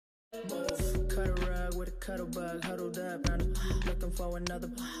Move, cut a rug with a cuddle bug, huddled up, looking for another.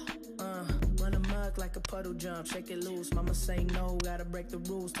 Run amok like a puddle jump, shake it loose. Mama say no, gotta break the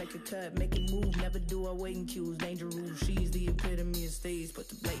rules. Take a cut, make it move, never do our waiting cues. Danger rules, she's the epitome of stage, but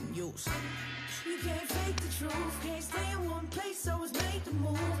the blatant use. You can't fake the truth, can't stay in one place, so it's made the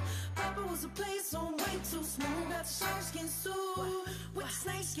move. Papa was a place on way too smooth. Got the shark skin suit with the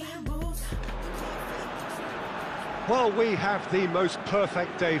snake skin boots. Well, we have the most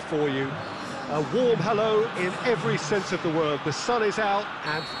perfect day for you. A warm hello in every sense of the word. The sun is out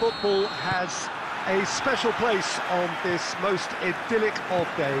and football has a special place on this most idyllic of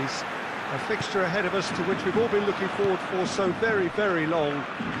days. A fixture ahead of us to which we've all been looking forward for so very, very long,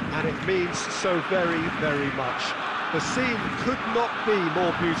 and it means so very, very much. The scene could not be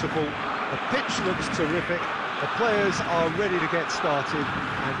more beautiful. The pitch looks terrific. The players are ready to get started,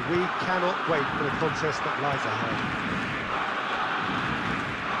 and we cannot wait for the contest that lies ahead.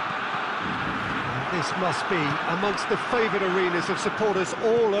 This must be amongst the favoured arenas of supporters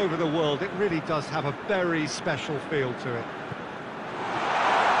all over the world. It really does have a very special feel to it.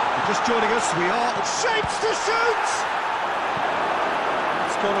 Just joining us, we are shapes to shoot!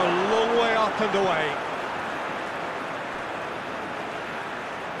 It's gone a long way up and away.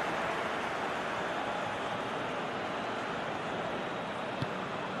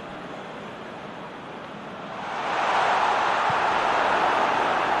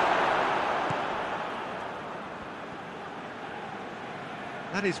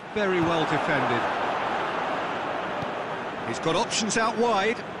 That is very well defended. He's got options out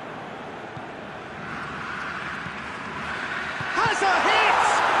wide. Has a hit!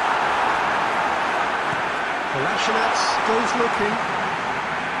 Kolasinac goes looking.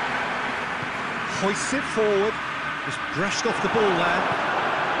 Hoists it forward. Just brushed off the ball there.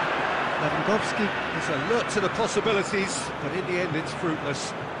 Lewandowski is alert to the possibilities, but in the end it's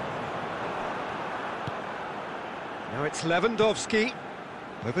fruitless. Now it's Lewandowski.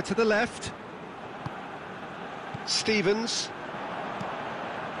 Over to the left. Stevens.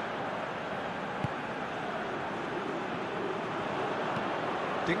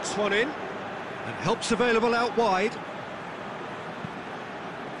 Dinks one in. And help's available out wide.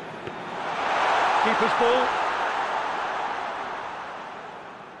 Keeper's ball.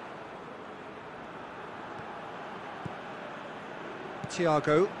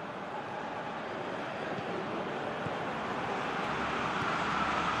 Thiago.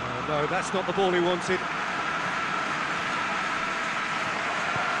 No, that's not the ball he wanted.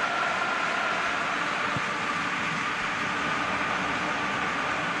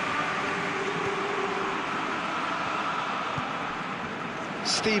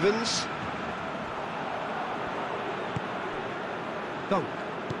 Stevens. Dunk.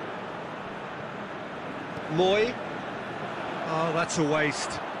 Moy. Oh, that's a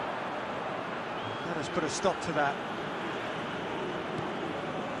waste. Let us put a stop to that.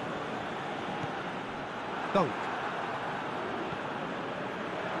 Dunk.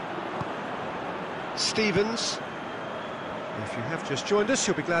 Stevens. If you have just joined us,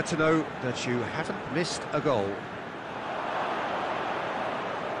 you'll be glad to know that you haven't missed a goal.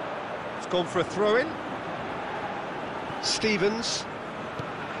 It's gone for a throw-in. Stevens.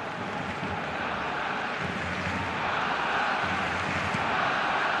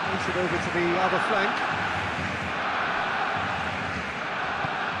 Push it over to the other flank.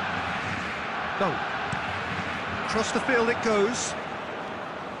 Dunk. Across the field it goes.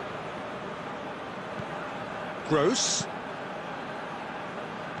 Gross.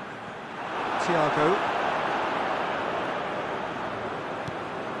 Thiago.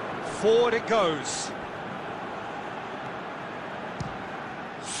 Forward it goes.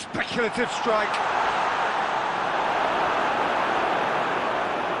 Speculative strike.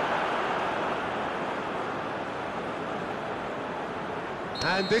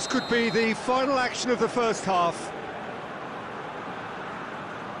 And this could be the final action of the first half.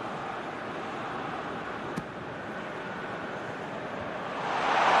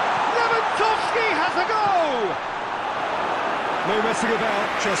 No messing about,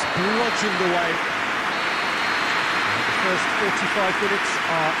 just bludgeoned away. And the first 45 minutes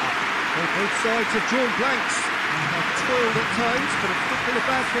are up. Well, both sides have drawn blanks and have toiled at times, but it's not been a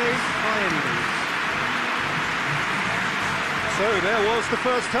bad game by any means. So there was the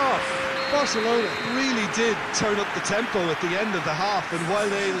first half. Barcelona really did turn up the tempo at the end of the half, and while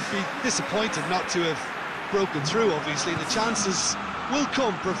they'll be disappointed not to have broken through, obviously, the chances will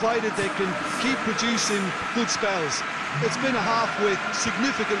come, provided they can keep producing good spells. It's been a half with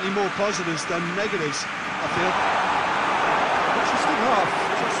significantly more positives than negatives, I feel. Interesting half,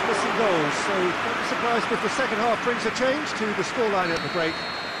 just missing goals, so don't be surprised if the second half brings a change to the scoreline at the break.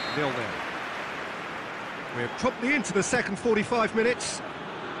 0-0. We're promptly into the second 45 minutes.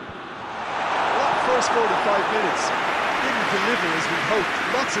 Well, that first 45 minutes didn't deliver as we hoped.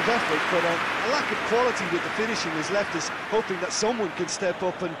 Lots of effort, but a lack of quality with the finishing has left us hoping that someone can step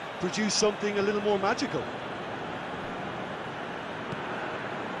up and produce something a little more magical.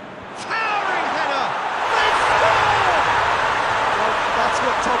 Towering header! They score! Well, that's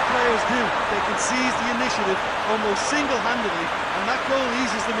what top players do. They can seize the initiative almost single-handedly, and that goal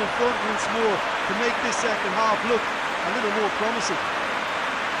eases them in front once more to make this second half look a little more promising.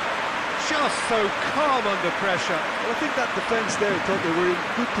 Just so calm under pressure. Well, I think that defence there thought they were in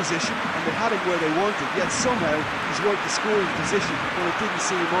good position and they had him where they wanted, yet somehow he's worked the scoring position when it didn't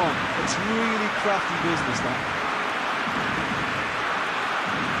see him on. It's really crafty business, that.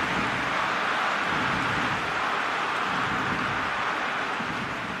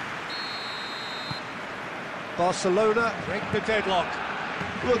 Barcelona break the deadlock.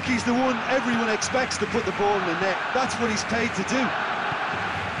 Look, he's the one everyone expects to put the ball in the net. That's what he's paid to do.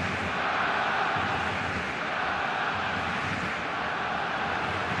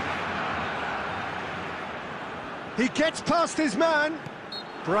 He gets past his man.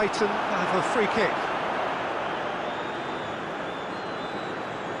 Brighton have a free kick.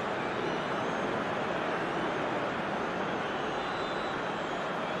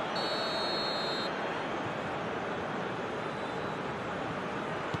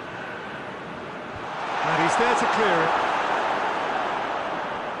 And he's there to clear it.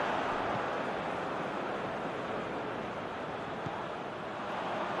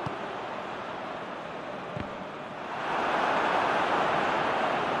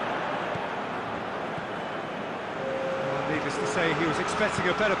 Needless to say, he was expecting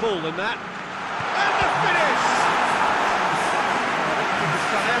a better ball than that. And the finish! Oh, he's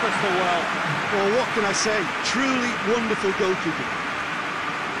done ever so well. Well, what can I say? Truly wonderful goalkeeping.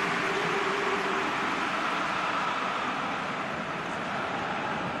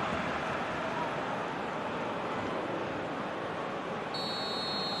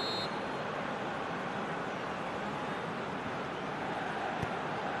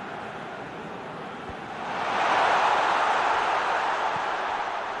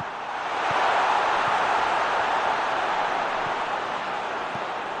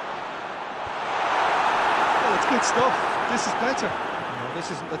 Good stuff. This is better. Well,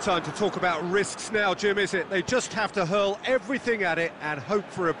 this isn't the time to talk about risks now, Jim, is it? They just have to hurl everything at it and hope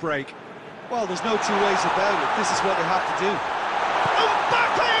for a break. Well, there's no two ways about it. This is what they have to do.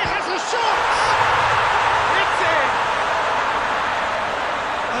 Mbappe has a shot! It's in!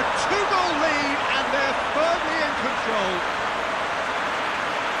 A two-goal lead and they're firmly in control.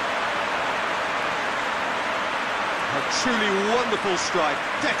 A truly wonderful strike,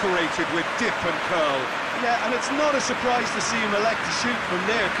 decorated with dip and curl. Yeah, and it's not a surprise to see him elect to shoot from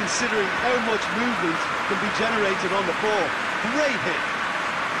there, considering how much movement can be generated on the ball. Great hit.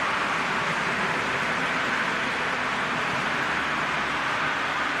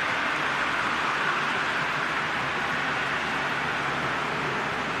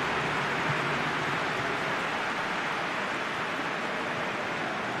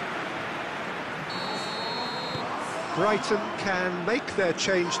 Brighton can make their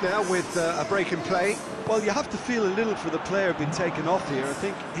change now with a break in play. Well, you have to feel a little for the player being taken off here. I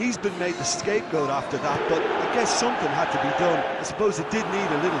think he's been made the scapegoat after that, but I guess something had to be done. I suppose it did need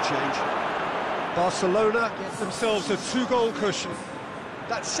a little change. Barcelona get themselves a two-goal cushion.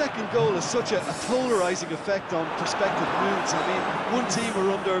 That second goal has such a polarising effect on prospective moods. I mean, one team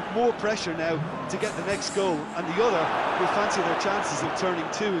are under more pressure now to get the next goal, and the other will fancy their chances of turning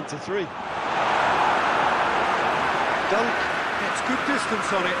 2 into 3. Dunk gets good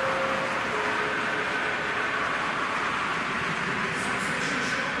distance on it.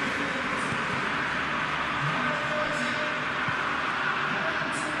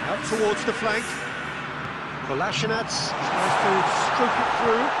 Out towards the flank. Kolasinac tries to stroke it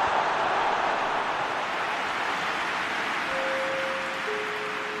through.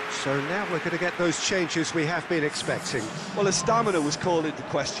 So now we're going to get those changes we have been expecting. Well, his stamina was called into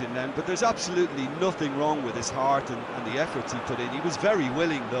question then, but there's absolutely nothing wrong with his heart and the efforts he put in. He was very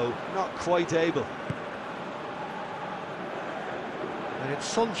willing, though, not quite able. And it's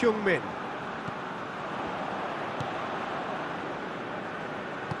Son Heung-min.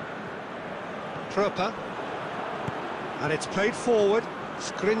 Trupper. And it's played forward.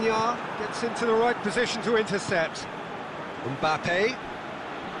 Skriniar gets into the right position to intercept. Mbappe.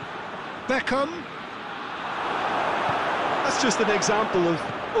 Beckham. That's just an example of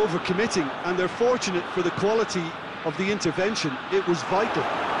overcommitting, and they're fortunate for the quality of the intervention. It was vital.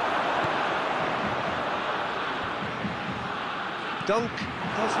 Dunk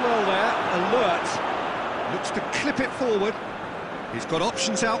Does well there, alert. Looks to clip it forward. He's got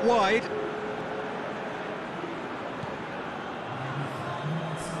options out wide.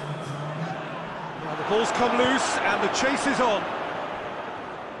 Now the ball's come loose and the chase is on.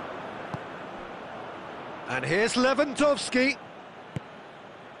 And here's Lewandowski.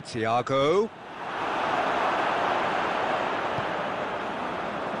 Thiago.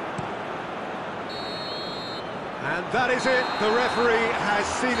 And that is it, the referee has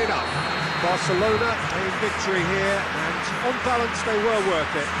seen enough. Barcelona a victory here, and on balance they were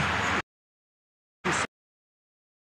worth it.